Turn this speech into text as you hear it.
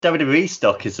WWE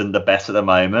stock isn't the best at the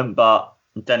moment, but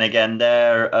then again,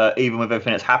 they're even with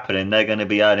everything that's happening, they're going to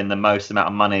be earning the most amount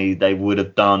of money they would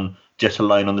have done just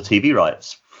alone on the TV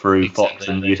rights through Fox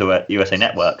and USA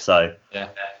Network. So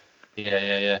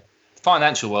yeah.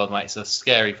 Financial world, mate, it's a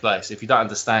scary place if you don't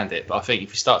understand it. But I think if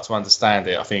you start to understand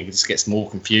it, I think it just gets more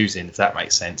confusing, if that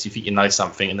makes sense. You think you know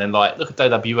something, and then like look at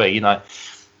WWE. You know,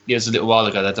 it was a little while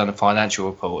ago they'd done a financial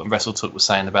report, and WrestleTalk was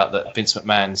saying about that Vince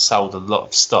McMahon sold a lot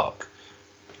of stock,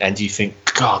 and you think,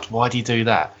 God, why do you do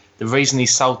that? The reason he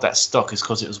sold that stock is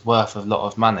because it was worth a lot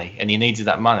of money, and he needed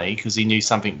that money because he knew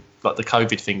something like the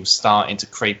COVID thing was starting to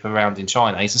creep around in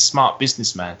China. He's a smart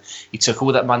businessman. He took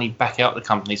all that money back out of the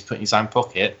company, he's put in his own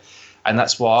pocket, and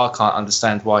that's why I can't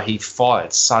understand why he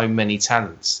fired so many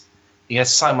talents. He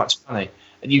has so much money.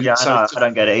 And I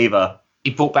don't get it either. He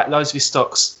bought back loads of his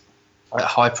stocks at a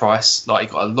high price, like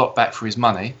he got a lot back for his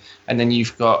money, and then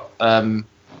you've got the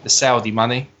Saudi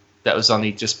money that was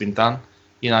only just been done,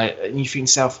 you know, and you think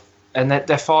yourself, and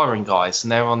they're firing guys,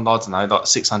 and they're on, I don't know, like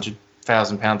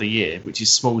 £600,000 a year, which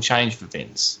is small change for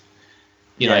Vince.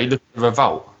 You know, you look at the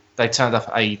Revolt, they turned up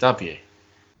at AEW.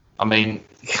 I mean,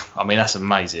 that's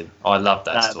amazing. I love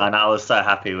that story. Man, I was so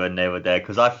happy when they were there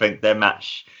because I think their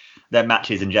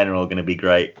matches in general are going to be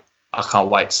great. I can't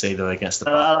wait to see them against the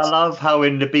Bucks. I love how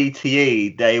in the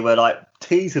BTE they were like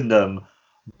teasing them,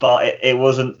 but it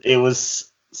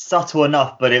was subtle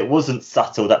enough, but it wasn't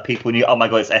subtle that people knew, oh my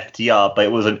God, it's FTR, but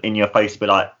it wasn't in your face, but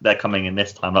like, they're coming in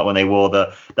this time, like when they wore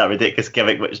that ridiculous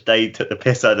gimmick, which they took the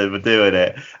piss out of them doing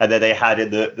it, and then they had in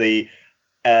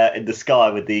the sky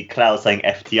with the cloud saying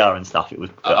FTR and stuff. It was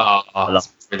that's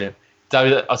brilliant.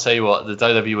 I'll tell you what, the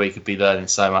WWE could be learning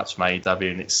so much from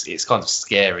AEW, and it's kind of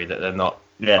scary that they're not.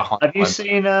 Yeah. Have you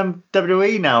seen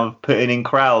WWE now putting in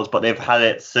crowds, but they've had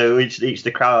it so each the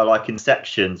crowd are like in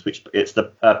sections, which it's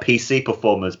the PC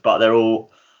performers, but they're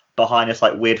all behind this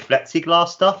like weird plexiglass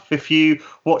stuff. If you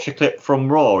watch a clip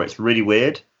from Raw, it's really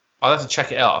weird. I'll have to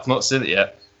check it out. I've not seen it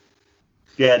yet.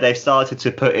 Yeah, they've started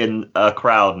to put in a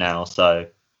crowd now. So,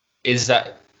 is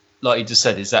that, like you just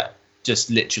said, is that just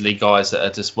literally guys that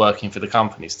are just working for the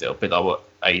company still, a bit like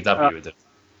what AEW would do?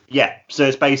 Yeah, so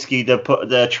it's basically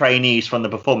the trainees from the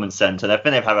performance center. I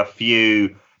think they've had a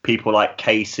few people like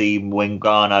Casey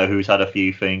Wingano who's had a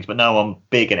few things, but no one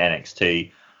big in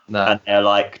NXT. No. And they're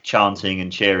like chanting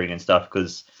and cheering and stuff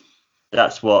because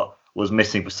that's what was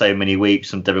missing for so many weeks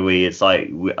from WWE. It's like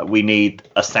we need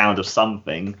a sound of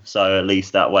something, so at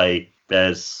least that way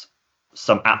there's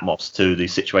some atmos to the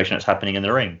situation that's happening in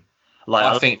the ring. Like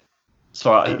I think.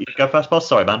 Sorry, you go first, boss.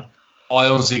 Sorry, man. I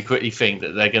honestly quickly think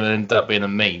that they're going to end up being a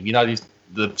meme. You know,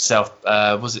 the South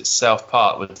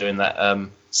Park were doing that.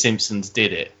 Simpsons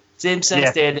did it.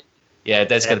 Simpsons did it. Yeah,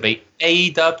 there's going to be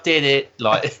AEW did it.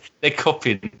 Like they're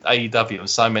copying AEW on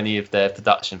so many of their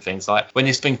production things. Like when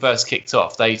this thing first kicked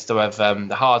off, they used to have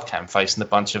the hard cam facing a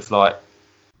bunch of like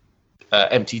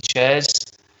empty chairs.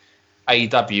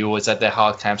 AEW always had their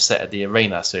hard cam set at the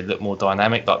arena, so it looked more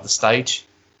dynamic, like the stage.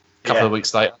 A couple of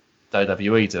weeks later,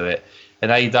 WWE do it. And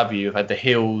AEW have had the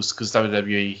heels, because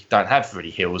WWE don't have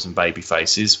really heels and baby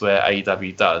faces, where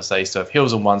AEW does. They used to have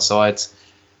heels on one side,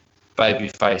 baby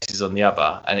faces on the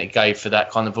other, and it gave for that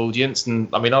kind of audience. And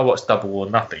I mean, I watched Double or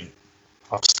Nothing.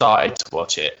 I've started to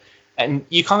watch it, and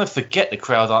you kind of forget the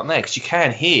crowd aren't there because you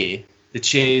can hear the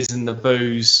cheers and the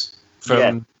boos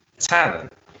from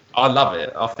talent. I love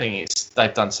it. I think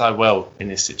they've done so well in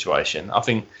this situation. I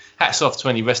think hats off to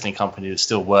any wrestling company that's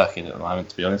still working at the moment,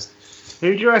 to be honest.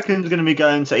 Who do you reckon is going to be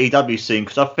going to AEW soon?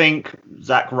 Because I think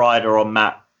Zack Ryder or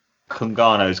Matt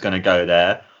Cungano is going to go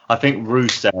there. I think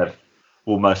Rusev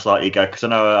will most likely go because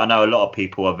I know a lot of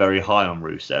people are very high on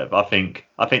Rusev. I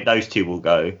think those two will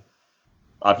go.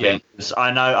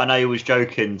 I know he was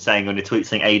joking saying on the tweet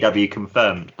saying AEW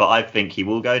confirmed, but I think he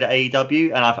will go to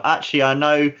AEW. And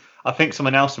I think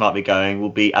someone else might be going will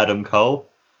be Adam Cole.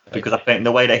 Because I think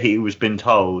the way that he was been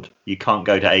told you can't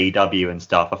go to AEW and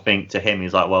stuff, I think to him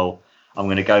he's like, well, I'm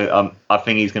going to go. I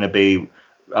think he's going to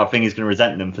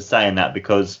resent them for saying that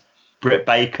because Britt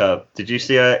Baker. Did you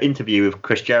see her interview with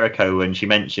Chris Jericho when she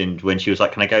mentioned when she was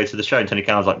like, "Can I go to the show?" And Tony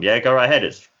Khan was like, "Yeah, go right ahead.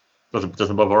 It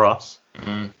doesn't bother us."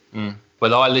 Mm-hmm.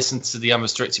 Well, I listened to the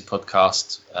Unrestricted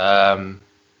podcast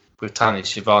with Tony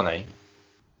Schiavone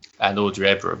and Audrey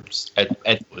Edwards,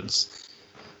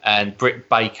 and Britt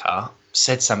Baker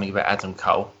said something about Adam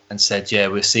Cole and said, "Yeah,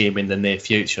 we'll see him in the near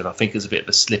future." And I think it was a bit of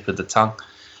a slip of the tongue.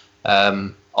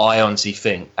 I honestly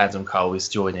think Adam Cole is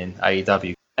joining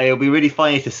AEW. It'll be really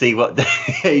funny to see what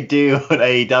they do on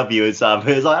AEW and stuff.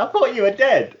 It's like, I thought you were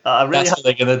dead. That's what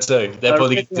they're going to do. They're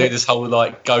probably going to do this whole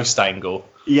like ghost angle.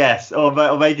 Yes, or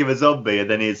make him a zombie, and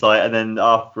then he's like, and then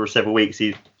after several weeks,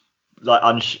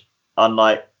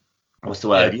 unlike what's the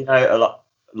word? Yeah. You know, a lot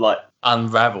like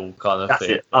Unravel kind of that's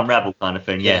thing. it, unravel kind of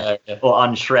thing. Yeah. Or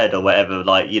unshred or whatever.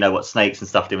 Like you know what snakes and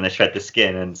stuff do when they shred the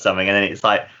skin and something, and then it's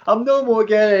like I'm normal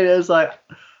again. And it's like,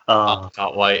 I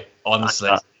can't wait. Honestly,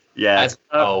 yeah.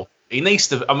 He needs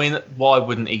to. I mean, why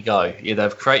wouldn't he go? You know,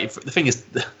 they've created. The thing is,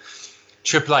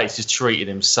 Triple H has treated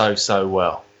him so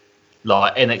well.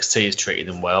 Like NXT has treated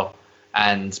him well,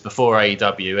 and before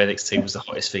AEW, NXT was the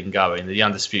hottest thing going. The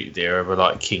Undisputed Era were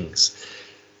like kings.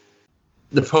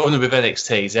 The problem with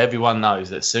NXT is everyone knows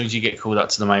that as soon as you get called up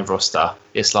to the main roster,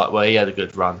 it's like, well, he had a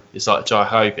good run. It's like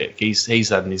Jahovic, he's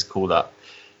having his call up.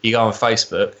 You go on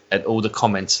Facebook and all the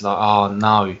comments are like, oh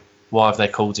no, why have they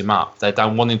called him up? They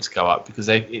don't want him to go up because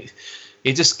he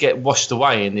just get washed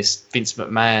away in this Vince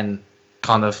McMahon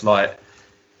kind of like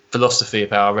philosophy of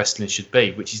how wrestling should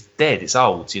be, which is dead. It's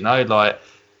old, you know. Like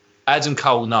Adam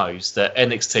Cole knows that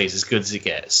NXT is as good as it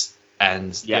gets,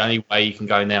 and the only way you can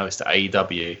go now is to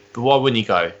AEW. But why wouldn't he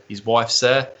go? His wife's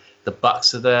there, the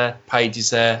Bucks are there, Paige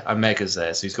is there, Omega's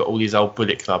there, so he's got all these old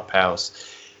Bullet Club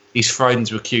pals. He's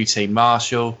friends with QT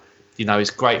Marshall. You know,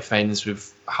 he's great friends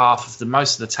with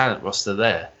most of the talent roster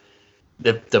there.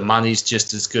 The money's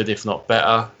just as good, if not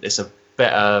better. It's a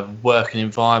better working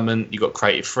environment. You've got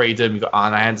creative freedom. You've got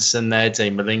Arn Anderson there,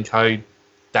 Dean Malenko,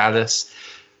 Dallas.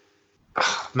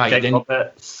 Mate,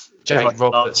 Jake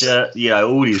Roberts. Yeah,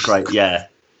 all these great. Yeah.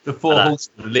 Before it's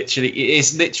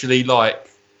literally like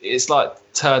it's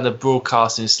like Turner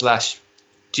Broadcasting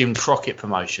 / Jim Crockett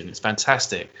promotion. It's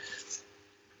fantastic.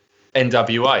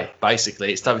 NWA,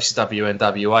 basically. It's WCW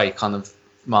NWA kind of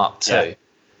Mark II.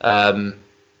 Yeah.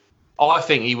 I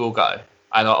think he will go.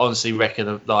 And I honestly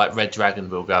reckon like Red Dragon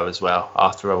will go as well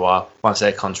after a while, once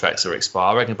their contracts are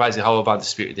expired. I reckon basically the whole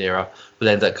Undisputed Era will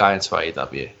end up going to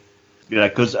AEW. Yeah,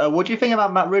 because what do you think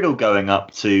about Matt Riddle going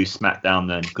up to SmackDown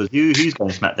then? Because he's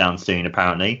going to SmackDown soon,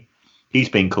 apparently. He's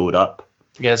been called up.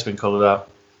 Yeah, it's been called up.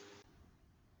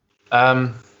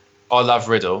 I love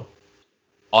Riddle.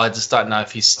 I just don't know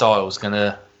if his style's going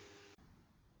to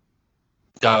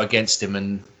go against him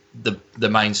and the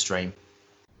mainstream.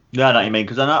 Yeah, I know what you mean,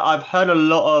 because I've heard a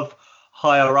lot of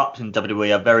higher ups in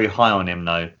WWE are very high on him,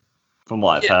 though, from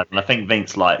what I've heard. And I think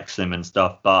Vince likes him and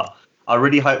stuff, but I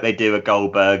really hope they do a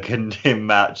Goldberg and him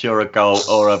match or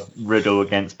a Riddle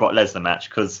against Brock Lesnar match,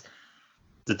 because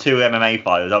the two MMA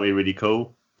fighters, that'd be really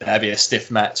cool. That'd be a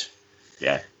stiff match.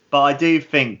 Yeah, but I do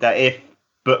think that if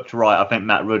booked right, I think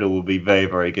Matt Riddle will be very,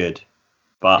 very good.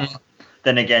 But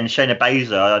then again, Shayna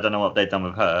Baszler, I don't know what they've done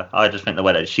with her. I just think the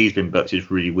way that she's been booked is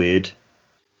really weird.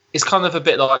 It's kind of a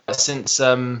bit like since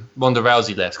Ronda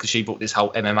Rousey left, because she brought this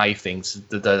whole MMA thing to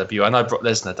the WWE. I know Brock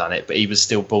Lesnar done it, but he was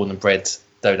still born and bred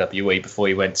WWE before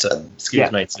he went to the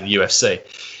UFC.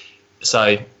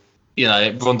 So, you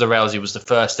know, Ronda Rousey was the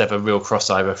first ever real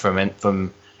crossover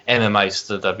from MMA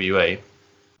to the WWE.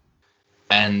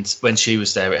 And when she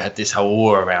was there, it had this whole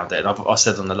aura around it. And I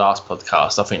said on the last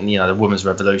podcast, I think, you know, the women's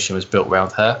revolution was built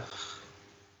around her.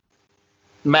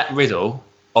 Matt Riddle,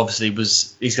 obviously,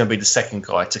 he's going to be the second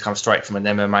guy to come straight from an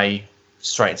MMA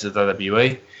straight into the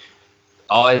WWE.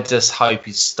 I just hope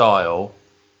his style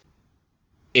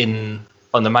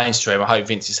on the mainstream, I hope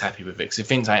Vince is happy with it. Because if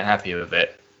Vince ain't happy with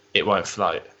it, it won't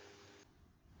float.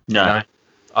 No. You know?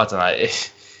 I don't know.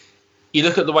 You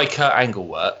look at the way Kurt Angle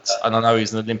worked, and I know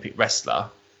he's an Olympic wrestler,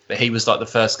 but he was like the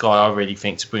first guy I really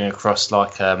think to bring across,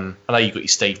 like, I know you got your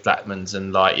Steve Blackmans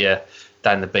and like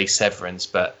Dan the Beast Severance,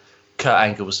 but Kurt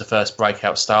Angle was the first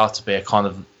breakout star to be a kind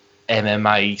of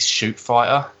MMA shoot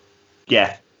fighter.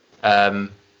 Yeah. And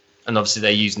obviously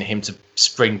they're using him to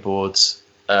springboard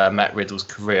Matt Riddle's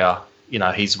career. You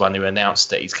know, he's the one who announced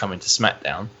that he's coming to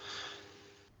SmackDown.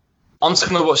 I'm just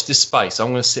going to watch this space. I'm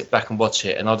going to sit back and watch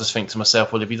it, and I'll just think to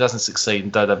myself, well, if he doesn't succeed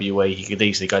in WWE, he could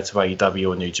easily go to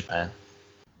AEW or New Japan.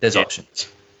 There's options.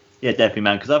 Yeah, definitely,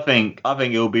 man, because I think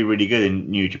it'll be really good in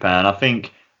New Japan. I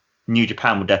think New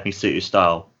Japan will definitely suit his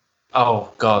style.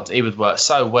 Oh, God, he would work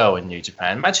so well in New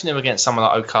Japan. Imagine him against someone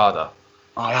like Okada.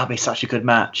 Oh, that'd be such a good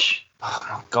match. Oh,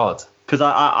 my God. Because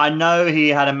I know he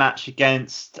had a match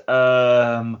against...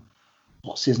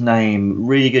 what's his name?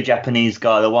 Really good Japanese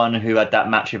guy, the one who had that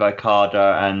match with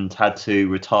Okada and had to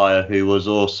retire, who was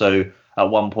also at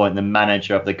one point the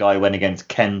manager of the guy who went against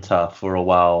Kenta for a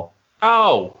while.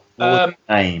 Oh, what was his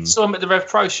name? Saw him at the Rev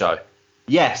Pro show.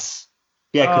 Yes.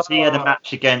 Yeah, because he had a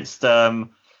match against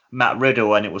Matt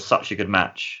Riddle and it was such a good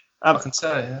match. I can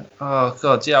tell you. Oh,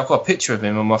 God, yeah, I've got a picture of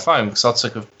him on my phone because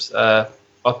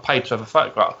I paid to have a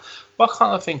photograph. Why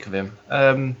can't I think of him?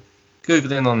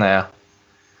 Googling on there.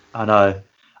 I know.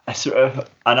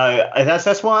 I know.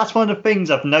 That's one of the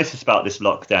things I've noticed about this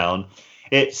lockdown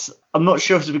I'm not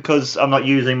sure if it's because I'm not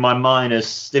using my mind as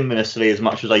stimulously as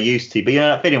much as I used to, but you know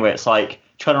that feeling where it's like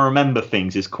trying to remember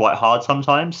things is quite hard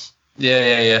sometimes.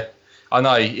 Yeah. I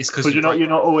know it's because you're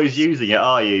not always using it,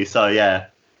 are you? So yeah.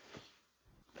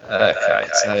 Okay.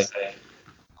 So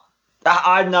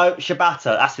I know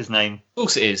Shibata. That's his name. Of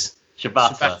course it is.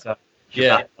 Shibata.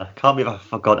 Yeah. Can't believe I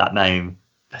forgot that name.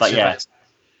 But yeah.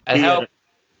 And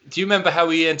do you remember how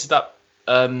he ended up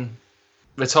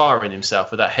retiring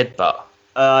himself with that headbutt?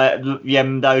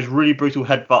 Those really brutal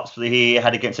headbutts that he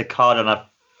had against Okada, and I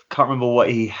can't remember what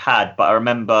he had, but I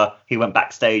remember he went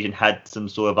backstage and had some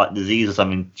sort of like disease or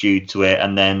something due to it,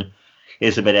 and then he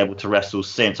hasn't been able to wrestle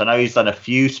since. I know he's done a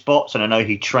few spots, and I know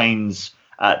he trains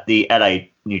at the LA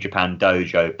New Japan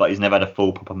dojo, but he's never had a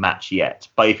full proper match yet.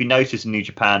 But if you notice in New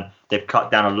Japan, they've cut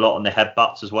down a lot on the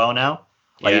headbutts as well now.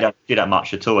 Like you don't do that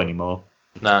much at all anymore.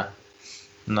 No.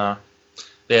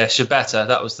 Yeah, Shibata,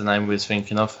 that was the name we was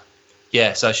thinking of.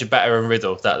 Yeah, so Shibata and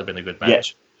Riddle, that would have been a good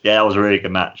match. Yeah, that was a really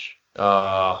good match.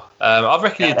 I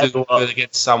reckon he'd do good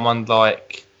against someone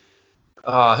like...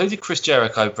 who did Chris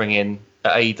Jericho bring in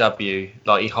at AEW?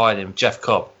 Like, he hired him, Jeff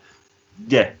Cobb.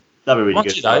 Yeah, that'd be really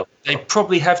good. You know, they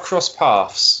probably have crossed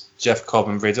paths, Jeff Cobb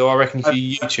and Riddle. I reckon if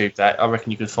you YouTube that, I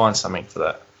reckon you could find something for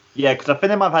that. Yeah, because I think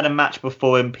they might have had a match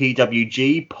before in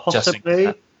PWG,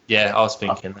 possibly. Yeah, I was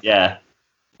thinking. Yeah.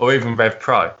 Or even Rev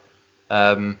Pro.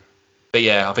 But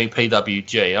yeah, I think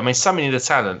PWG. I mean, so many of the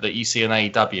talent that you see in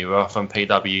AEW are from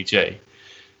PWG.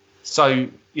 So,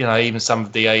 you know, even some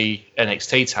of the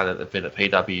NXT talent have been at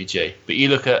PWG. But you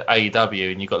look at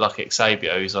AEW and you've got like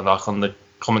Xavier, who's on the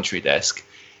commentary desk.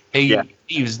 He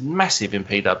was massive in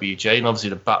PWG, and obviously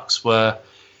the Bucks were.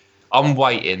 I'm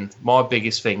waiting. My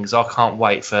biggest thing is I can't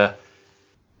wait for.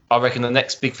 I reckon the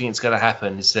next big thing that's going to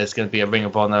happen is there's going to be a Ring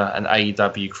of Honor and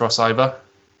AEW crossover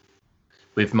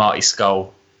with Marty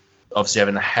Scurll obviously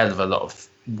having a hell of a lot of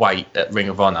weight at Ring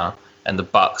of Honor, and the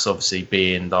Bucks obviously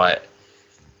being like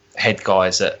head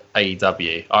guys at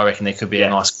AEW. I reckon there could be a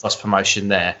nice cross promotion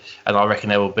there, and I reckon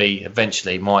there will be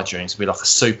eventually, my dreams will be like a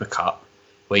Super Cup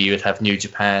where you would have New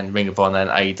Japan, Ring of Honor, and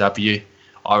AEW.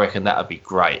 I reckon that would be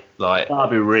great. Like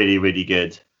that'd be really, really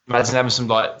good. Imagine having some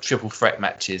like triple threat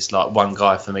matches, like one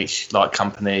guy from each like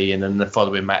company, and then the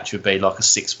following match would be like a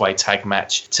 6-way tag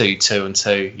match, 2, 2, and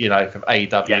 2. You know, from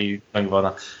AEW, Ring of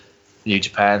Honor, New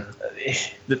Japan.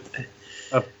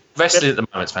 Wrestling at the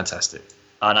moment's fantastic.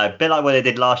 I know, a bit like what they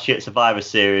did last year at Survivor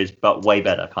Series, but way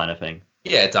better kind of thing.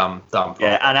 Yeah, dumb.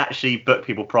 Yeah, and actually book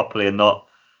people properly and not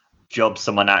job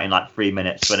someone out in like 3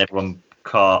 minutes when everyone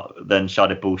then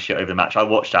shouted bullshit over the match. I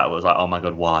watched that. I was like, oh my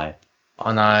god, why?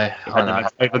 I know. The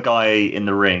most over guy in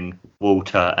the ring,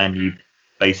 Walter, and you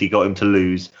basically got him to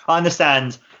lose. I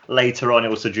understand later on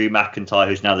it was Drew McIntyre,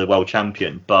 who's now the world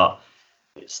champion, but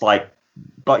it's like,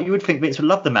 but you would think Vince would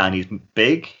love the man. He's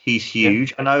big, he's huge.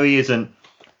 Yeah. I know he isn't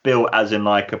built as in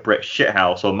like a brick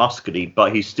shithouse or muscly,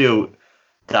 but he's still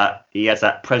he has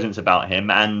that presence about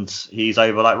him, and he's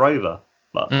over like Rover.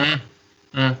 But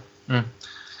I don't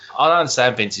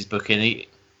understand Vince's booking.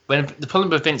 The problem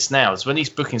with Vince now is when he's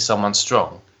booking someone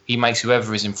strong, he makes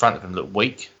whoever is in front of him look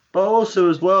weak. But also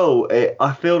as well,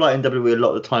 I feel like in WWE a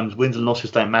lot of the times wins and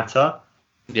losses don't matter.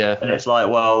 Yeah. And it's like,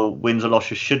 well, wins and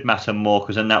losses should matter more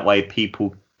because in that way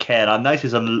people care. And I've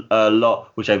noticed a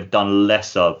lot, which they've done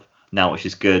less of now, which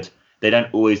is good. They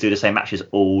don't always do the same matches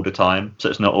all the time. So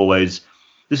it's not always,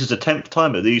 this is the 10th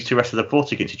time that these two wrestlers have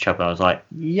fought against each other. And I was like,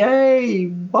 yay,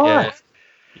 why?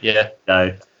 Yeah.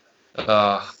 No.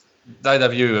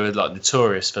 WWE were like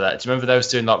notorious for that. Do you remember they was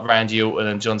doing like Randy Orton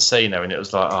and John Cena, and it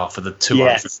was like, for the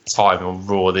 200th time on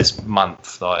Raw this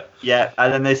month, like. Yeah,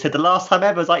 and then they said the last time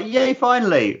ever. I was like, yay,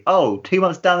 finally! Oh, 2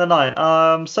 months down the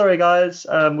line. Sorry guys,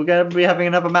 we're going to be having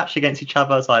another match against each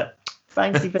other. I was like,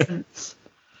 thank you, Vince.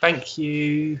 Thank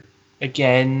you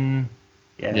again.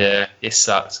 Yeah, it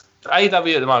sucked.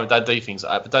 AEW at the moment they do things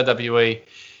like that, but WWE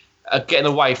are getting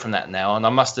away from that now, and I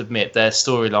must admit their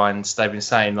storylines they've been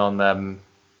saying on.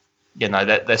 Their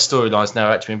storylines now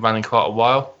have actually been running quite a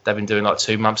while. They've been doing like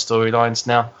 2-month storylines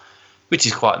now, which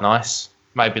is quite nice.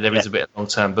 Maybe there is a bit of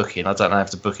long-term booking. I don't know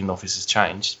if the booking office has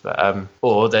changed, but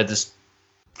or they're just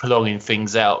prolonging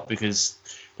things out because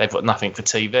they've got nothing for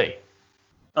TV.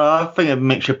 I think a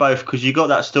mixture of both, because you got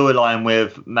that storyline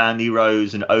with Mandy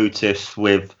Rose and Otis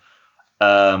with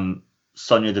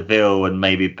Sonya Deville and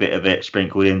maybe a bit of it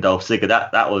sprinkled in Dolph Ziggler.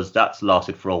 That's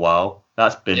lasted for a while.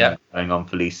 That's been going on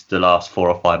for at least the last 4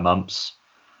 or 5 months.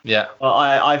 Yeah. Well,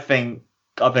 I think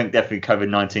definitely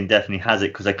COVID-19 definitely has it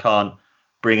because they can't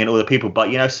bring in all the people.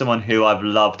 But you know, someone who I've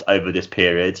loved over this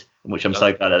period, which I'm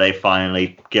so glad that they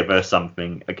finally give her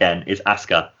something again, is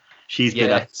Asuka. She's been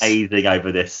amazing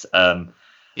over this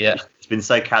Yeah. It's been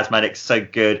so charismatic, so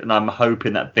good, and I'm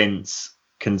hoping that Vince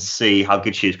can see how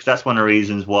good she is, because that's one of the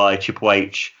reasons why Triple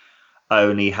H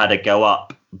only had to go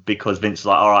up, because Vince was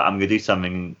like, all right, I'm going to do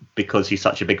something, because he's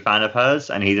such a big fan of hers,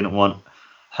 and he didn't want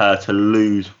her to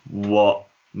lose what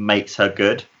makes her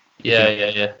good.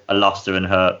 Yeah. A luster in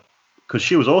her, because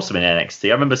she was awesome in NXT.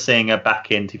 I remember seeing her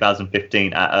back in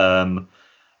 2015 at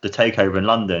the Takeover in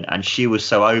London, and she was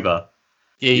so over.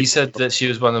 Yeah, you said that she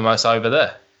was one of the most over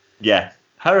there. Yeah,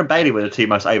 her and Bayley were the two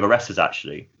most over wrestlers,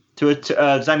 actually.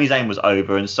 Sami Zayn was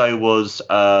over, and so was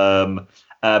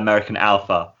American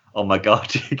Alpha. Oh my God,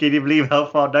 can you believe how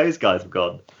far those guys have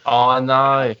gone? Oh, I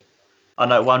know. I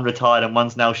know one retired and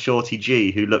one's now Shorty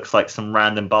G, who looks like some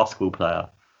random basketball player.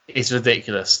 It's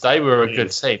ridiculous. They were a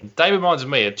good team. They reminded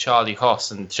me of Charlie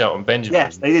Hoss and Shelton Benjamin.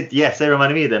 Yes, they did. Yes, they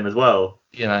reminded me of them as well.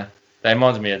 You know, they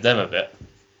reminded me of them a bit.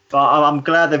 But I'm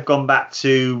glad they've gone back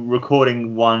to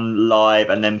recording one live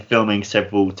and then filming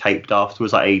several taped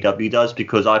afterwards, like AEW does,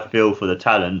 because I feel for the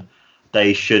talent,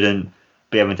 they shouldn't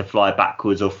be having to fly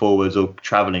backwards or forwards or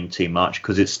travelling too much,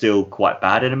 because it's still quite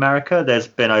bad in America. There's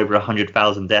been over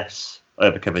 100,000 deaths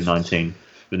over COVID-19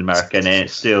 in America, and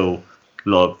it's still a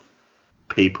lot of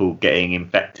people getting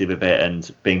infected with it and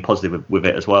being positive with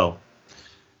it as well.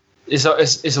 It's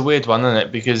a weird one, isn't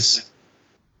it? Because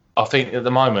I think at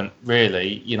the moment,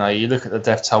 really, you know, you look at the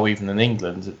death toll even in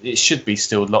England, it should be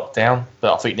still locked down,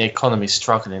 but I think the economy's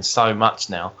struggling so much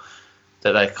now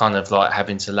that they're kind of like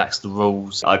having to lax the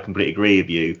rules. I completely agree with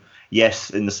you.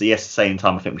 Yes, at the same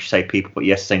time, I think we should save people, but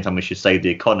yes, at the same time, we should save the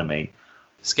economy.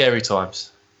 Scary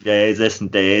times. Yeah, it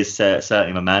is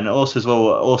certainly, my man. Also, as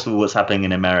well, what's happening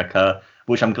in America,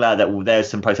 which I'm glad that there's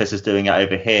some protesters doing it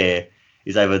over here,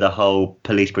 is over the whole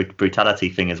police brutality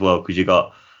thing as well, because you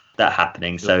got that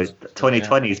happening. So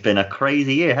 2020 has been a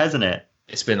crazy year, hasn't it?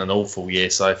 It's been an awful year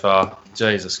so far.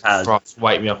 Jesus Christ,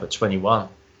 wake me up at 21.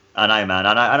 I know, man.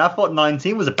 And I thought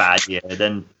 19 was a bad year.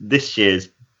 Then this year's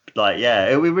like, yeah,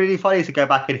 it would be really funny to go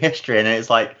back in history, and it's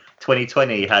like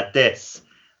 2020 had this.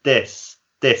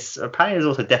 Apparently, there's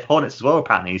also Death Hornets as well.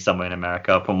 Apparently, somewhere in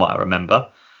America, from what I remember.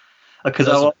 Because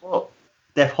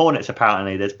Death Hornets,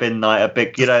 apparently, there's been like a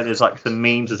big, there's like some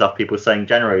memes and stuff. People saying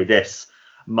January this,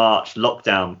 March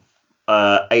lockdown,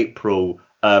 April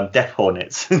Death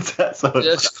Hornets. That sort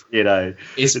of stuff,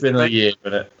 It's been a year,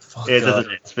 hasn't it?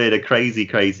 It's been a crazy,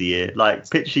 crazy year. Like,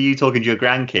 picture you talking to your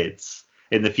grandkids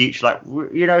in the future, like,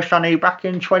 Sonny, back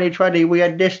in 2020, we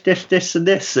had this, and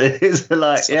this. It's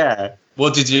like, yeah.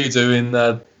 What did you do in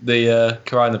the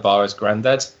coronavirus,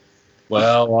 Grandad?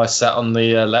 Well, I sat on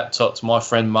the laptop to my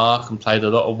friend Mark and played a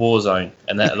lot of Warzone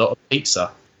and ate a lot of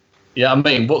pizza. Yeah, I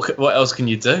mean, what else can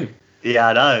you do? Yeah,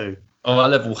 I know. I'm at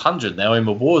level 100 now in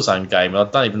my Warzone game, and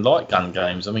I don't even like gun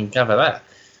games. I mean, gather that.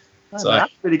 Oh, so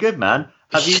that's pretty good, man.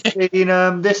 Have you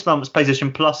seen this month's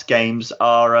PlayStation Plus games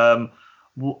are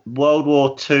World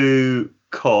War II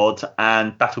COD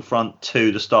and Battlefront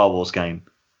 2, the Star Wars game?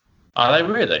 Are they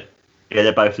really? Yeah,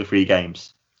 they're both the free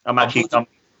games. I'm going to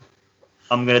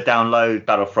download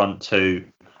Battlefront 2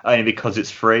 only because it's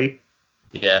free.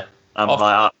 Yeah.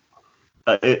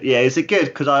 Is it good?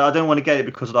 Because I don't want to get it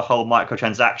because of the whole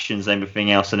microtransactions and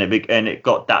everything else, and it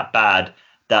got that bad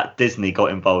that Disney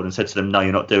got involved and said to them, "No,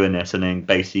 you're not doing this," and then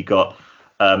basically got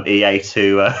EA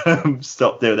to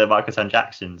stop doing their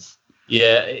microtransactions.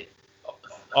 Yeah,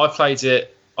 I played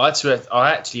it. I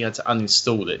actually had to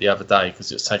uninstall it the other day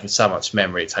because it's taking so much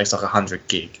memory. It takes like 100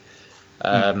 gig.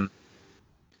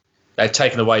 They've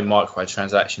taken away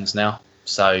microtransactions now,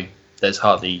 so there's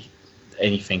hardly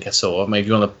anything at all. I mean, if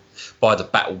you want to buy the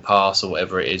battle pass or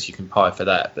whatever it is, you can pay for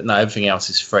that. But no, everything else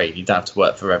is free. You don't have to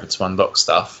work forever to unlock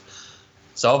stuff.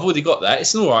 So I've already got that.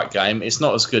 It's an alright game. It's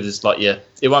not as good as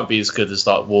it won't be as good as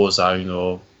like Warzone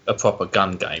or a proper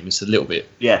gun game. It's a little bit.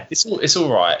 Yeah. It's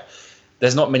alright.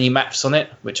 There's not many maps on it,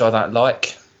 which I don't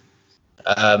like.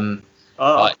 The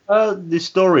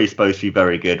story is supposed to be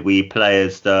very good. We play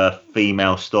as the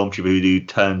female stormtrooper who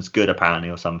turns good, apparently,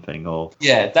 or something.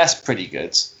 Yeah, that's pretty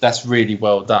good. That's really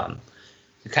well done.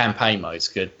 The campaign mode's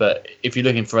good, but if you're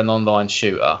looking for an online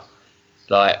shooter,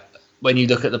 like when you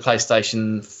look at the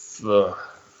PlayStation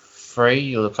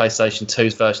 3 or the PlayStation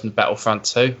 2's version of Battlefront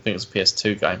 2, I think it's a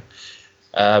PS2 game.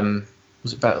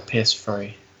 Was it about the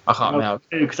PS3? I can't remember.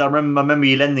 Because I remember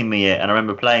you lending me it, and I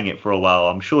remember playing it for a while.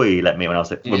 I'm sure you let me when I was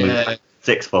when we were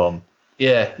sixth form.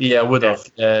 Yeah, I would have.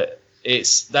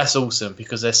 That's awesome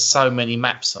because there's so many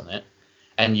maps on it,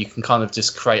 and you can kind of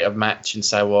just create a match and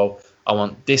say, well, I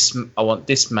want this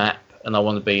map, and I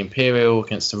want to be Imperial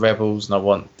against the Rebels, and I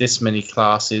want this many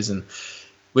classes, and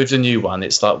with the new one,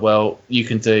 it's like, well, you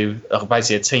can do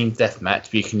basically a team deathmatch,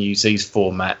 but you can use these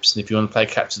 4 maps. And if you want to play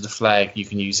Capture the Flag, you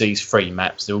can use these 3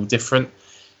 maps. They're all different.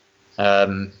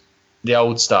 The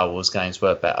old Star Wars games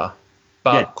were better.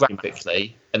 But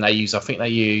graphically, and I think they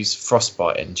use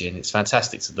Frostbite engine. It's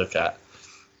fantastic to look at.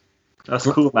 That's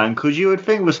cool, man. Because you would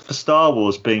think with for Star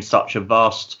Wars being such a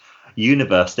vast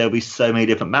universe, there'll be so many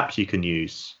different maps you can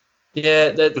use.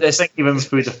 Yeah, I think even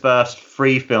through the first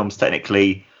 3 films,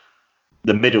 technically,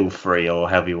 the middle 3, or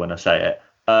however you want to say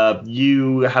it,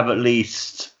 you have at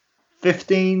least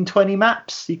 15, 20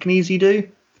 maps you can easily do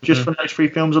just from those 3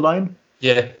 films alone.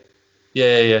 Yeah.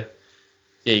 Yeah,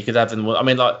 you could have them. I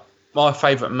mean, like, my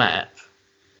favourite map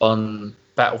on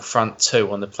Battlefront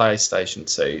 2 on the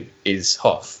PlayStation 2 is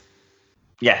Hoth.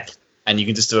 Yeah. And you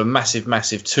can just do a massive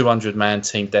 200-man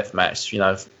team deathmatch. You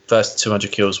know, first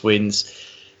 200 kills wins.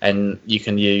 And you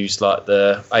can use like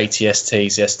the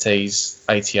ATSTs, STs,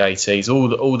 AT-ATs,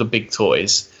 all the big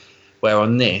toys. Where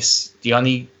on this, the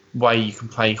only way you can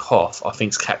play Hoth, I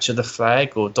think, is Capture the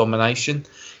Flag or Domination.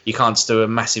 You can't just do a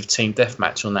massive team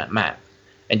deathmatch on that map.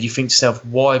 And you think to yourself,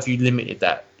 why have you limited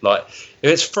that? Like,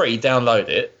 if it's free, download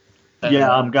it.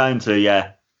 Yeah, I'm going to.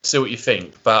 Yeah. See what you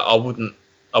think, but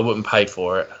I wouldn't pay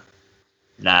for it.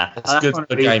 Nah, as good as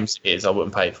the games is, I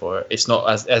wouldn't pay for it. It's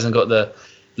not it hasn't got the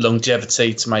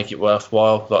longevity to make it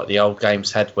worthwhile like the old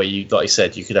games had, where you, like you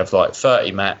said, you could have like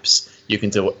 30 maps, you can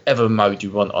do whatever mode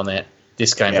you want on it.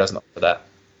 This game doesn't offer that.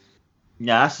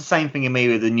 Yeah, that's the same thing in me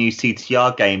with the new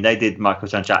CTR game. They did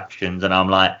microtransactions, and I'm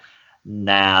like,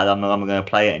 nah, I'm not going to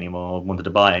play it anymore. I wanted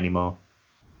to buy it anymore.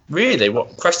 Really?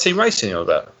 What, Crash Team Racing or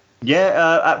that?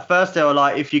 Yeah, at first they were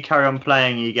like, if you carry on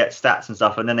playing, you get stats and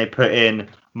stuff, and then they put in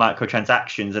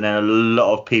microtransactions, and then a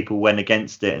lot of people went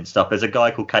against it and stuff. There's a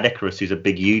guy called Cadicarus who's a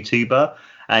big YouTuber,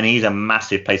 and he's a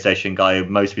massive PlayStation guy.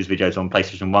 Most of his videos are on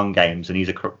PlayStation 1 games, and he's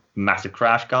a massive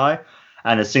Crash guy.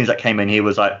 And as soon as that came in, he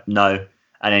was like, no,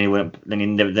 and then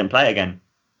he didn't play it again.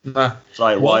 No. It's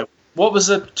like, why? What was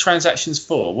the transactions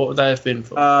for? What would they have been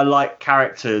for? Like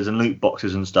characters and loot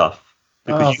boxes and stuff.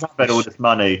 Because you spend all this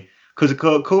money. Because the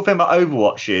cool thing about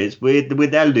Overwatch is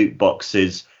with their loot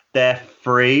boxes, they're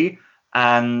free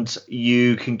and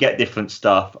you can get different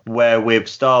stuff. Where with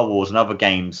Star Wars and other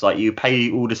games, like you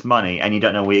pay all this money and you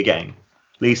don't know what you're getting.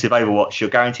 At least with Overwatch, you're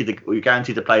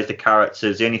guaranteed to play as the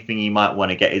characters. The only thing you might want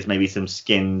to get is maybe some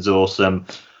skins or some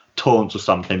taunts or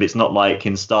something. But it's not like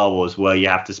in Star Wars where you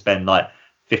have to spend like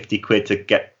 50 quid to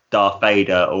get Darth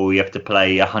Vader, or you have to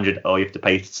play 100, or you have to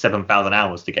pay 7,000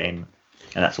 hours to get him,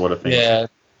 and that sort of thing.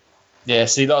 Yeah,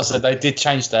 see, like I said, they did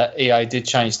change that. EA did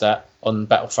change that on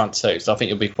Battlefront 2, so I think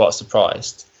you'll be quite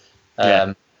surprised.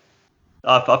 I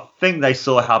think they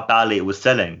saw how badly it was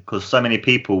selling, because so many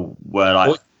people were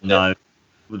like, no.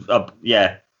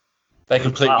 They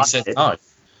completely said no.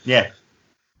 Yeah.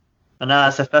 And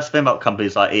that's the thing about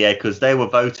companies like EA, because they were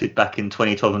voted back in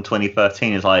 2012 and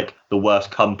 2013 as like the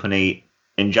worst company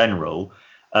in general.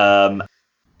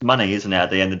 Money, isn't it,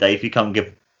 at the end of the day, if you can't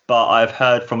give. But I've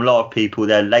heard from a lot of people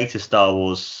their latest Star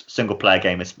Wars single player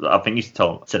game is, I think you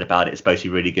said about it, it's supposed to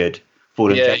be really good.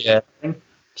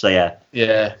 So yeah,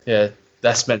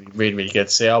 that's meant to be really, really good.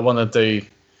 See, I will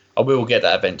get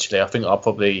that eventually. I think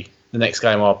the next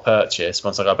game I'll purchase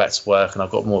once I go back to work and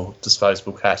I've got more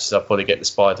disposable cash is I'll probably get the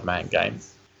Spider-Man game.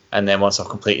 And then once I've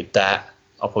completed that,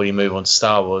 I'll probably move on to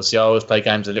Star Wars. See, I always play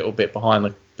games a little bit behind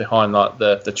like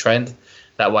the trend.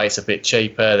 That way it's a bit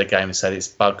cheaper. The game has said it's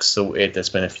bug sorted. There's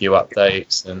been a few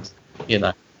updates, and you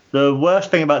know. The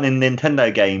worst thing about the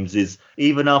Nintendo games is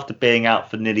even after being out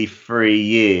for nearly 3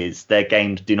 years, their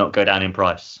games do not go down in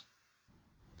price.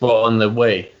 What, on the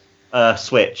Wii?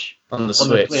 Switch. On the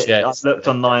Switch, yeah. I've looked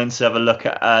online to have a look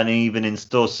at, and even in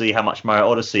store to see how much Mario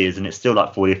Odyssey is, and it's still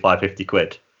like 45, 50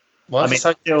 quid. What is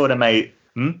it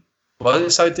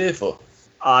so dear for?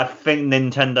 I think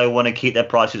Nintendo want to keep their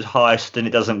prices highest and it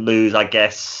doesn't lose, I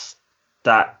guess,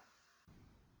 that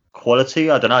quality.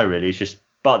 I don't know, really. It's just,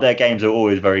 but their games are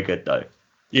always very good, though.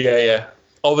 Yeah.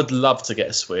 I would love to get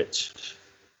a Switch.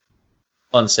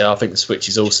 Honestly, I think the Switch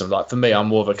is awesome. Like, for me, I'm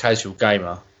more of a casual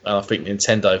gamer, and I think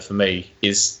Nintendo, for me,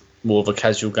 is more of a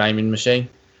casual gaming machine.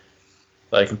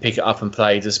 Like, you can pick it up and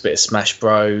play just a bit of Smash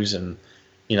Bros. And,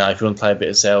 you know, if you want to play a bit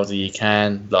of Zelda, you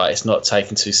can. Like, it's not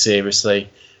taken too seriously.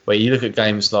 Where you look at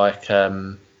games like, I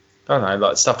don't know,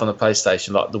 like stuff on the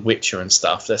PlayStation, like The Witcher and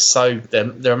stuff.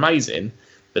 They're amazing,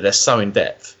 but they're so in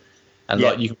depth. And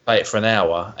like you can play it for an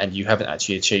hour and you haven't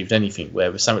actually achieved anything.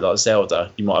 Where with something like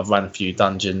Zelda, you might have run a few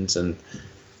dungeons and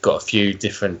got a few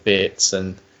different bits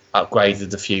and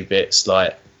upgraded a few bits.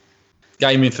 Like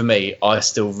gaming for me, I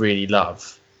still really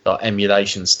love like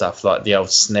emulation stuff, like the old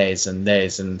SNES and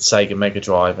NES and Sega Mega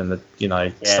Drive and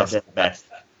stuff. They're the best.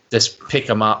 Just pick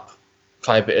them up,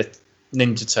 play a bit of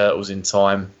Ninja Turtles in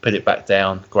time, put it back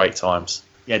down. Great times.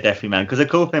 Yeah, definitely, man. Because the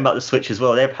cool thing about the Switch as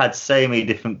well, they've had so many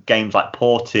different games like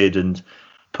ported and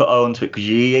put onto it. Because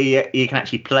you can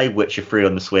actually play Witcher 3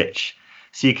 on the Switch,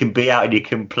 so you can be out and you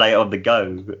can play it on the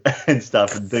go and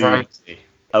stuff and do Crazy.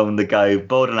 on the go.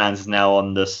 Borderlands is now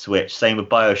on the Switch. Same with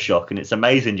BioShock, and it's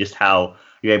amazing just how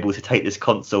you're able to take this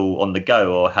console on the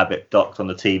go or have it docked on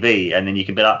the TV, and then you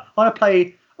can be like, I want to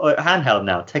play handheld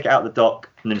now. Take it out the dock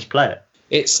and then just play it.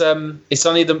 It's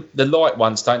only the light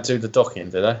ones don't do the docking,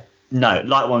 do they? No,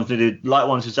 light ones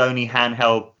is only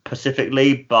handheld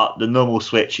specifically, but the normal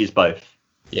Switch is both.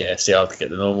 Yeah, see, I'll get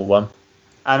the normal one.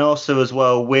 And also as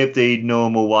well with the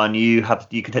normal one, you can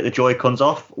take the Joy-Cons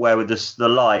off, where with the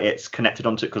light it's connected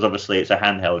onto it because obviously it's a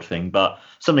handheld thing. But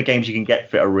some of the games you can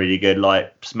get for it are really good.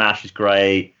 Like Smash is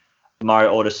great,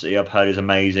 Mario Odyssey I've heard is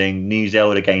amazing. New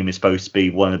Zelda game is supposed to be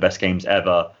one of the best games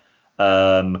ever.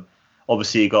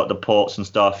 Obviously you got the ports and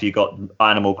stuff. You got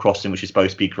Animal Crossing, which is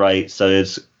supposed to be great. So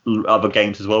there's other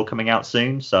games as well coming out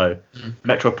soon. So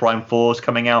Metro Prime 4 is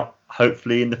coming out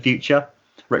hopefully in the future.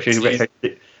 Retro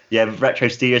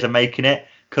Studios are making it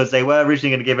because they were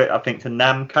originally going to give it, I think, to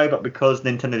Namco, but because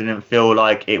Nintendo didn't feel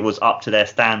like it was up to their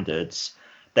standards,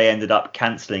 they ended up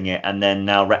cancelling it, and then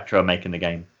now Retro are making the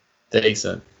game.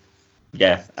 Decent.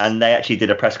 Yeah, and they actually did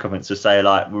a press conference to say,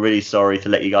 like, we're really sorry to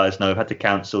let you guys know we've had to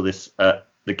cancel this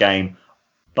the game,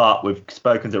 but we've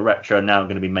spoken to Retro and now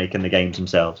going to be making the games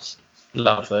themselves.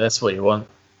 Lovely, that's what you want.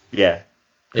 Yeah.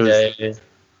 Yeah.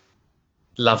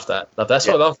 Love that. That's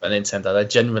what I love about Nintendo. They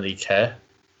genuinely care.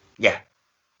 Yeah.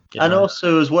 And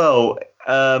also as well,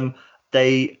 I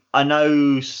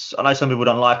know some people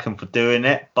don't like them for doing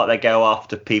it, but they go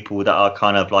after people that are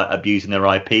kind of like abusing their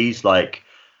IPs, like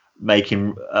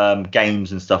making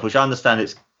games and stuff, which I understand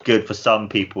it's good for some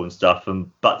people and stuff,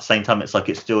 but at the same time it's like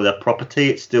it's still their property,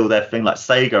 it's still their thing, like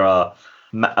Sega are.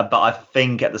 But I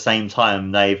think at the same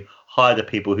time they've hired the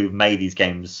people who've made these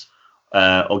games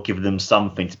or given them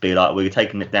something to be like, we're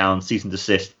taking it down, cease and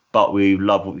desist, but we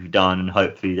love what we've done, and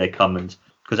hopefully they come and,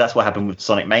 because that's what happened with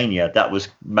Sonic Mania. That was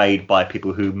made by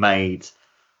people who made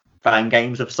fan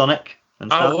games of Sonic and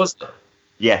stuff. Oh, was it?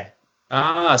 Yeah.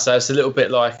 Ah, so it's a little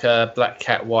bit like a Black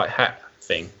Cat, White Hat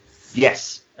thing.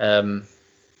 Yes. When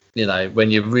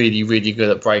you're really, really good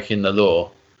at breaking the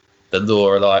law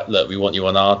are like, look, we want you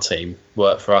on our team,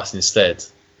 work for us instead.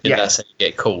 And that's how you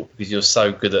get caught, because you're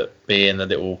so good at being a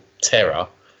little terror.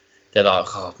 They're like,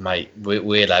 oh, mate,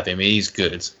 we'll have him, he's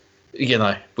good.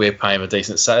 We're paying him a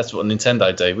decent salary. That's what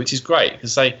Nintendo do, which is great.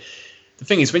 Because the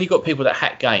thing is, when you've got people that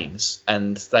hack games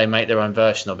and they make their own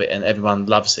version of it and everyone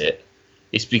loves it,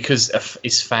 it's because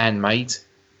it's fan-made.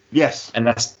 Yes. And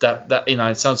that's that.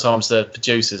 Sometimes the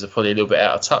producers are probably a little bit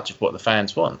out of touch with what the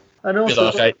fans want. And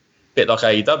also, bit like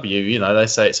AEW, they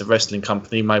say it's a wrestling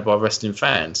company made by wrestling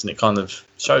fans, and it kind of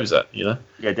shows that, Yeah,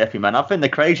 definitely, man. I think the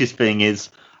craziest thing is,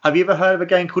 have you ever heard of a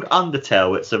game called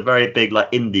Undertale? It's a very big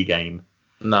indie game.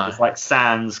 No. It's like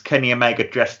Sans, Kenny Omega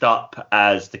dressed up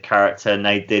as the character, and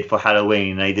they did for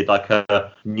Halloween. They did like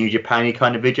a New Japan-y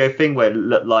kind of video thing where it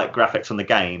looked like graphics on the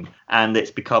game, and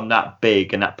it's become that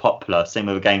big and that popular. Same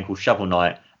with a game called Shovel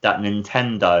Knight that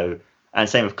Nintendo, and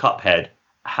same with Cuphead,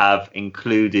 have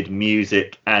included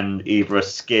music and either a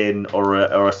skin or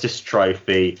a assist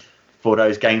trophy for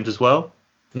those games as well.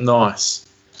 Nice.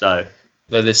 So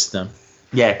they're listening.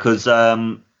 Yeah, because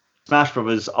Smash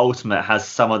Brothers Ultimate has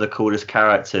some of the coolest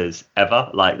characters ever.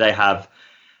 Like, they have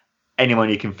anyone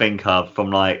you can think of,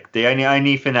 from the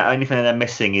only thing that they're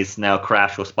missing is now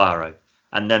Crash or Spyro,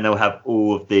 and then they'll have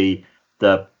all of the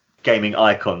gaming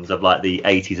icons of the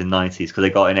 80s and 90s, because they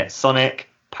got in it Sonic,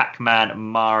 Pac-Man,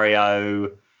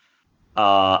 Mario,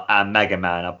 and Mega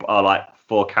Man are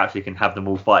 4 characters. You can have them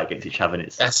all fight against each other, and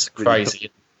that's crazy. Cool.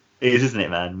 It is, isn't it,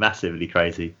 man? Massively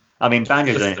crazy. I mean,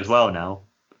 Banjo's in it as well now.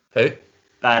 Who?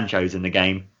 Banjo's in the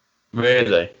game.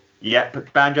 Really?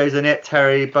 Yep, Banjo's in it.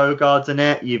 Terry Bogard's in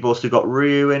it. You've also got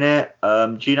Ryu in it.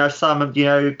 Do you know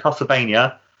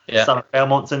Castlevania? Yeah. Some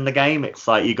Belmont's in the game. It's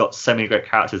you got so many great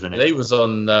characters in it. He was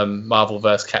on Marvel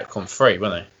vs. Capcom 3,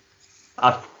 wasn't he?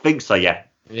 I think so, yeah.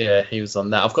 Yeah, he was on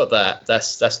that. I've got that.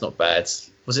 That's not bad.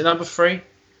 Was it number 3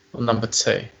 or number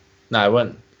 2? No, it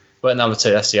wasn't number 2.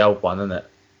 That's the old one, isn't it?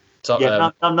 So,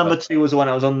 number 2 was the one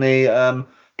that was on the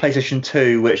PlayStation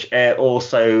 2, which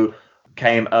also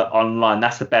came online.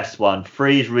 That's the best one.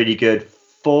 3 is really good.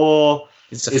 4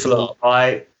 is flop.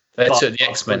 Right. They But- took the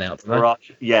X-Men out, didn't they? Right,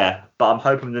 yeah, but I'm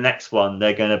hoping the next one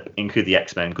they're going to include the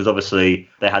X-Men because obviously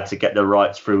they had to get the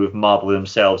rights through with Marvel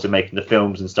themselves and making the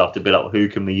films and stuff to be like, who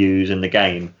can we use in the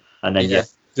game? And then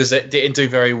Because it didn't do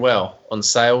very well on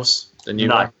sales. The new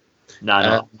one.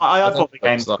 No. I bought the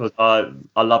games because I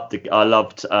loved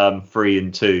 3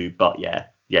 and 2, but yeah,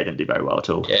 it didn't do very well at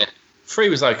all. Yeah, 3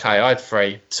 was okay. I had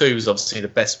 3. 2 was obviously the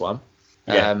best one.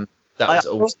 Yeah. That was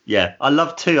awesome. Yeah, I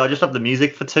love 2. I just love the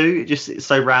music for 2. It's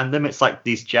so random. It's like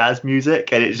these jazz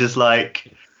music, and it's just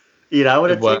like, I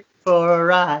want to take you for a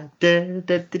ride. You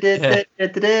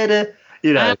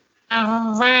know.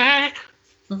 I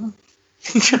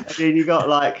mean, you got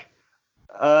like,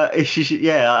 it's just,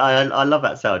 I love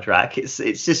that soundtrack.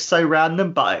 It's just so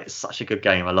random, but it's such a good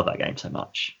game. I love that game so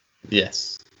much.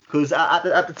 Yes. Because at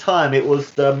the time, it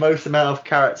was the most amount of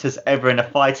characters ever in a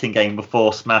fighting game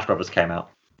before Smash Brothers came out.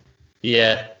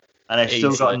 Yeah. And they've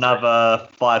still got another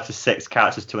 5 to 6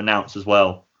 characters to announce as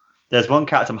well. There's one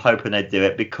character I'm hoping they do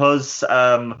it because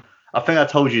I think I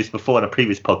told you this before in a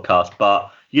previous podcast,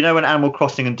 but when Animal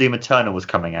Crossing and Doom Eternal was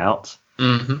coming out,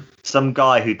 some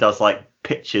guy who does like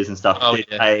pictures and stuff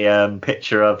did a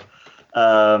picture of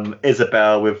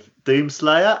Isabelle with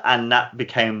Doomslayer, and that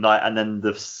became like, and then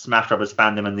the Smash Brothers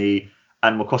fandom and the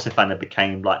Animal Crossing fandom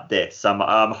became like this. So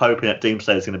I'm hoping that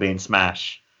Doomslayer is going to be in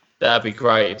Smash. That'd be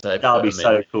great. That'd be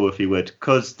so cool if you would,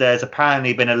 because there's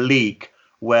apparently been a leak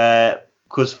where,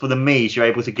 because for the Mii's you're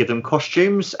able to give them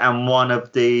costumes, and one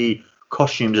of the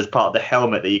costumes as part of the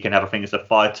helmet that you can have, I think it's the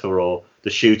fighter or the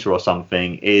shooter or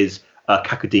something, is a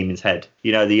Cacodemons head.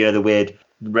 The weird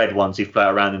red ones who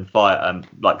float around and fire,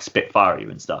 like spit fire at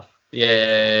you and stuff.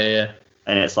 Yeah.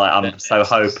 And it's like, I'm so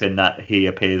hoping that he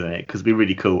appears in it because it'd be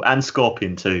really cool, and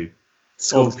Scorpion too,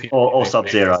 or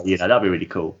Sub-Zero. That'd be really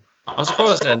cool. I'm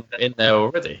surprised they're in there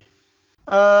already.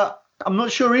 I'm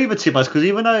not sure either too much, because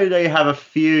even though they have a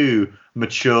few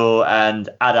mature and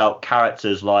adult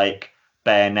characters like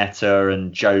Bayonetta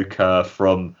and Joker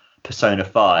from Persona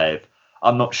 5,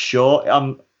 I'm not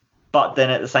sure. But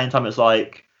then at the same time, it's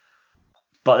like,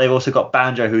 but they've also got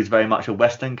Banjo, who's very much a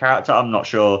Western character. I'm not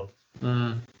sure.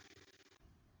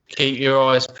 Keep your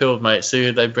eyes peeled, mate. See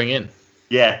who they bring in.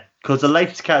 Yeah. Because the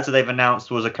latest character they've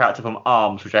announced was a character from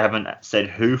ARMS, which I haven't said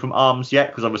who from ARMS yet,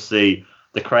 because obviously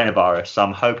the coronavirus. So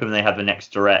I'm hoping they have the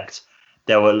next direct,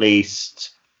 they'll at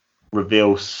least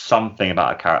reveal something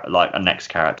about a character, like a next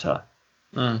character.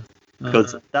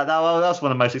 Because that's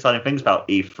one of the most exciting things about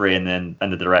E3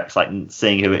 and the directs, like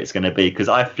seeing who it's going to be. Because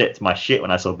I flipped my shit when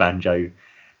I saw Banjo.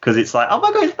 Because it's like, oh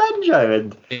my god, it's Banjo!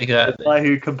 And the guy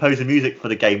who composed the music for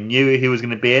the game knew he was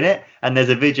going to be in it. And there's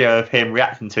a video of him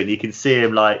reacting to it. And you can see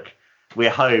him like,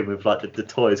 we're home with like the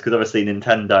toys. Because obviously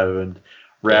Nintendo and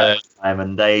Rare Time,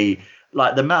 and they,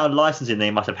 like, the amount of licensing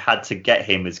they must have had to get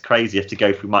him is crazy. You have to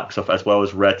go through Microsoft as well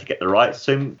as Rare to get the rights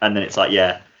to him. And then it's like,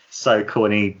 so cool.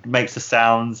 And he makes the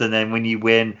sounds. And then when you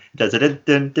win, it does it.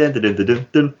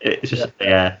 It's just,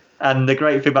 And the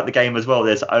great thing about the game as well,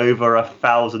 there's over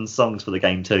 1,000 songs for the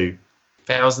game too.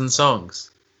 1,000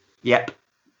 songs? Yep.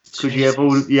 Because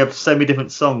you have so many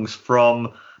different songs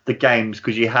from the games,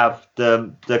 because you have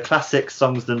the classic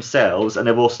songs themselves, and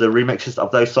they've also the remixes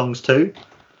of those songs too.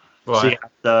 Right. So you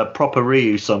have the proper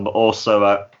Ryu song, but also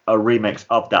a remix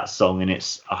of that song, and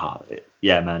it's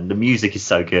man, the music is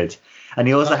so good. And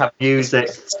you also have music.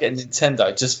 It's getting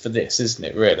Nintendo just for this, isn't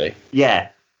it? Really? Yeah.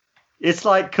 It's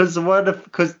like, because for one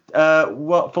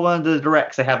of the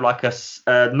directs, they have like a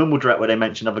normal direct where they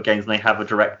mention other games, and they have a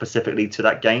direct specifically to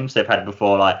that game. So they've had it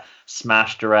before, like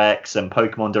Smash directs and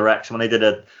Pokemon directs. When they did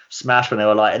a Smash one, they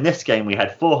were like, in this game we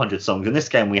had 400 songs. In this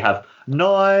game we have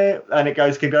 9, and it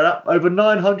can go up over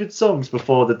 900 songs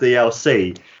before the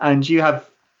DLC. And you have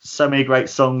so many great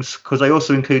songs, because they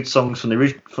also include songs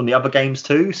from the other games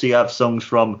too. So you have songs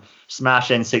from Smash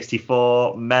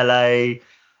N64, Melee,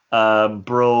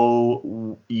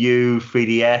 Brawl,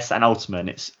 3DS, and Ultimate.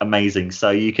 It's amazing.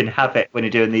 So you can have it when you're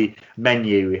doing the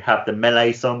menu. You have the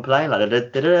Melee song playing, like and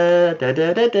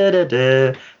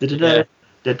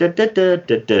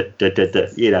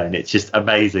it's just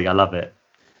amazing. I love it,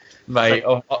 mate.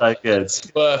 So good.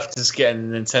 It's worth just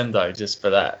getting Nintendo just for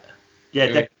that.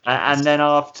 Yeah, and then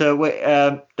after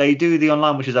they do the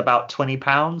online, which is about £20,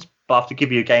 but I have to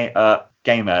give you a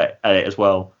game at it as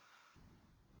well.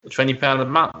 £20 a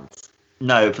month?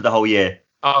 No, for the whole year.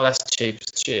 Oh, that's cheap as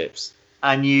chips.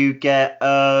 And you get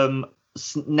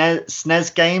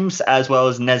SNES games as well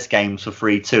as NES games for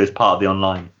free too as part of the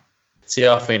online. See,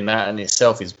 I think that in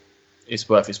itself is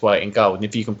worth its weight in gold. And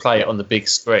if you can play it on the big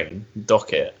screen,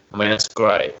 dock it. I mean, that's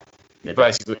great. You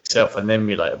basically got yourself an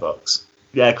emulator box.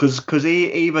 Yeah, because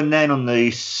even then on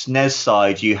the SNES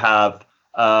side, you have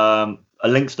A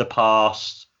Link to the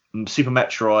Past, Super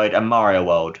Metroid, and Mario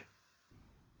World.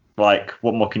 Like,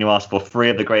 what more can you ask for? 3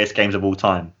 of the greatest games of all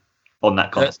time on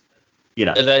that console. You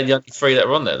know. Are they the only 3 that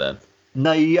are on there then?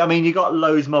 No, I mean, you got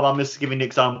loads more. I'm just giving the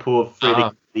example of 3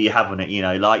 that you have on it. You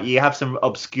know, like you have some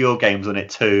obscure games on it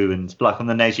too, and like on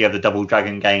the NES you have the Double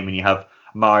Dragon game, and you have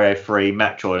Mario 3,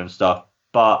 Metroid, and stuff.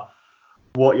 But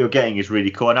what you're getting is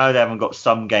really cool. I know they haven't got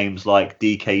some games like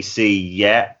DKC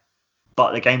yet,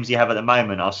 but the games you have at the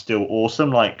moment are still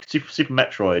awesome. Like Super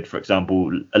Metroid, for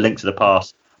example, A Link to the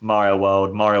Past, Mario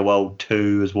World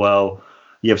 2 as well.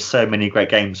 You have so many great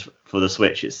games for the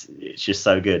Switch. It's just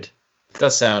so good.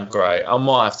 Does sound great. I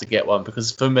might have to get one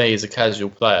because for me, as a casual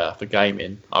player for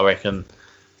gaming, I reckon,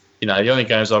 the only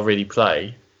games I really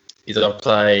play is I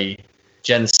play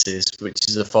Genesis, which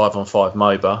is a 5-on-5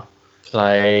 MOBA.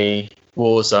 Play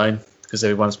Warzone because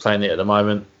everyone's playing it at the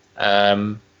moment.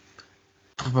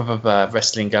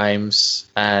 Wrestling games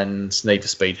and Need for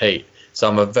Speed Heat. So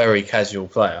I'm a very casual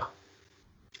player.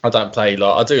 I don't play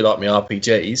I do like my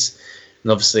RPGs,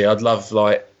 and obviously I'd love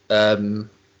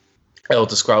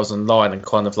Elder Scrolls Online and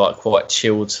kind of like quite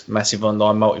chilled, massive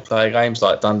online multiplayer games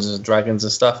like Dungeons and Dragons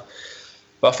and stuff.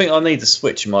 But I think I need a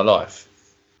Switch in my life.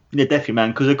 Yeah, definitely,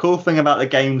 man. Because the cool thing about the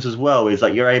games as well is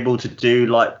like you're able to do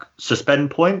like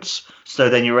suspend points. So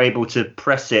then you're able to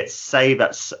press it, save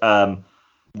at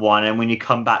one, and when you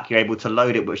come back, you're able to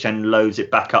load it, which then loads it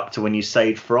back up to when you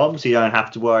saved from. So you don't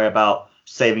have to worry about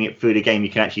saving it through the game. You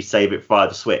can actually save it via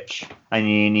the Switch, and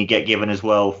you get given as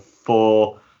well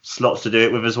 4 slots to do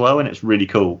it with as well, and it's really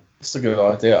cool. It's a good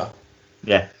idea.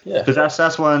 Yeah, because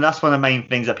that's one of the main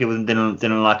things that people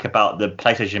didn't like about the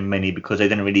PlayStation Mini, because they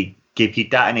didn't really give you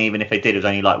that, and even if they did, it was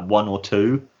only like 1 or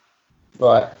 2.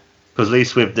 Right. Because at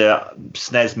least with the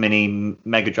SNES Mini,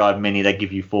 Mega Drive Mini, they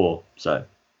give you 4. So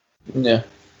yeah,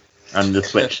 and the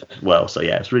Switch as well. So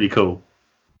yeah, it's really cool.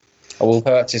 I will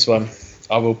purchase one.